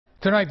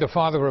Tonight, the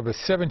father of a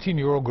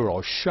 17-year-old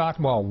girl shot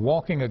while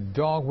walking a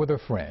dog with a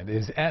friend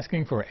is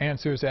asking for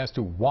answers as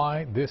to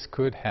why this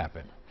could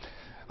happen.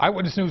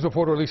 Eyewitness News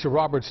reporter Alicia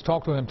Roberts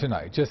talked to him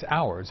tonight, just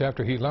hours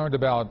after he learned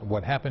about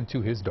what happened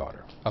to his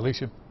daughter.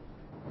 Alicia.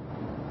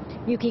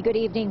 Yuki, good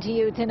evening to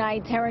you.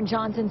 Tonight, Taryn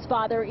Johnson's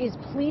father is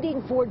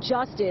pleading for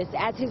justice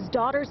as his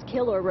daughter's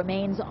killer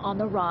remains on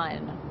the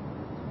run.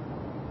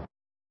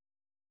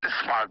 It's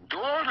my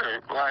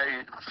daughter.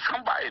 Like,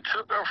 somebody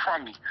took her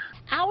from me.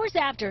 Hours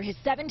after his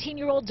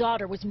 17-year-old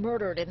daughter was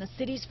murdered in the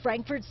city's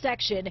Frankford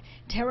section,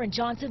 Taryn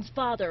Johnson's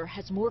father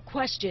has more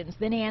questions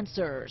than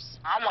answers.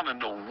 I want to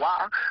know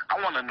why.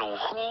 I want to know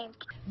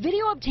who.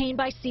 Video obtained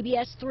by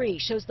CBS 3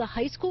 shows the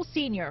high school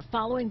senior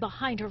following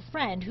behind her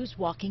friend who's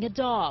walking a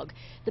dog.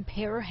 The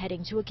pair are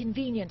heading to a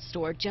convenience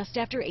store just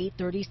after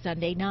 8:30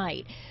 Sunday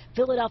night.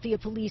 Philadelphia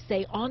police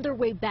say on their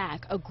way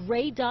back, a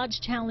gray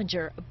Dodge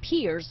Challenger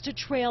appears to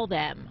trail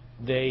them.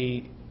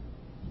 They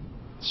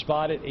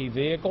spotted a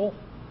vehicle,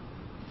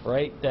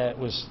 right, that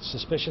was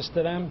suspicious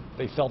to them.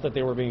 They felt that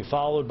they were being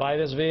followed by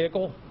this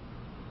vehicle,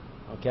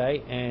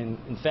 okay, and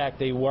in fact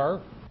they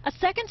were. A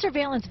second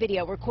surveillance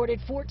video recorded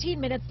 14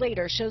 minutes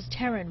later shows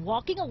Taryn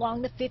walking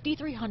along the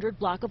 5300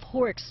 block of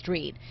Horrocks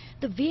Street.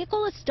 The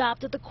vehicle is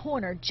stopped at the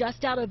corner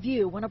just out of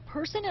view when a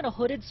person in a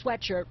hooded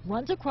sweatshirt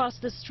runs across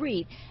the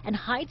street and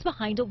hides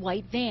behind a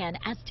white van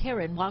as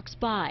Taryn walks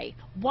by.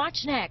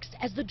 Watch next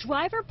as the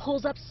driver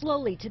pulls up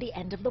slowly to the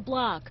end of the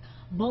block.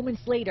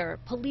 Moments later,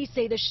 police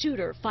say the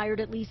shooter fired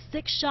at least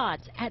 6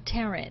 shots at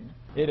Taryn.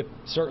 It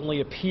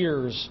certainly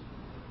appears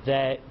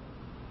that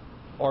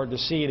our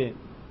decedent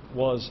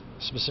was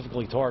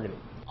specifically targeted.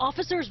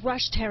 Officers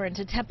rushed Taryn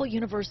to Temple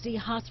University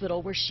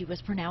Hospital where she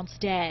was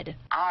pronounced dead.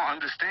 I don't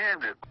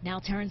understand it. Now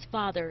Taryn's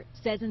father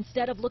says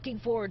instead of looking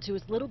forward to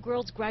his little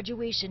girl's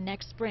graduation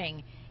next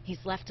spring,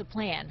 he's left to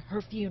plan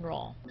her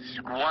funeral. She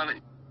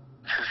wanted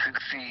to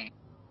succeed,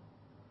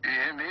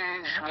 and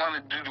then she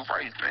wanted to do the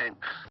right thing.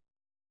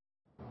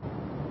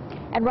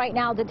 And right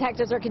now,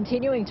 detectives are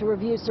continuing to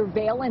review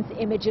surveillance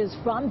images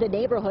from the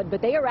neighborhood,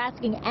 but they are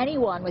asking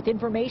anyone with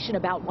information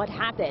about what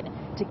happened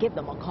to give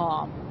them a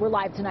call. We're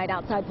live tonight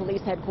outside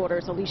police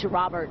headquarters. Alicia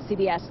Roberts,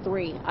 CBS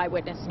 3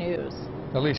 Eyewitness News. Alicia.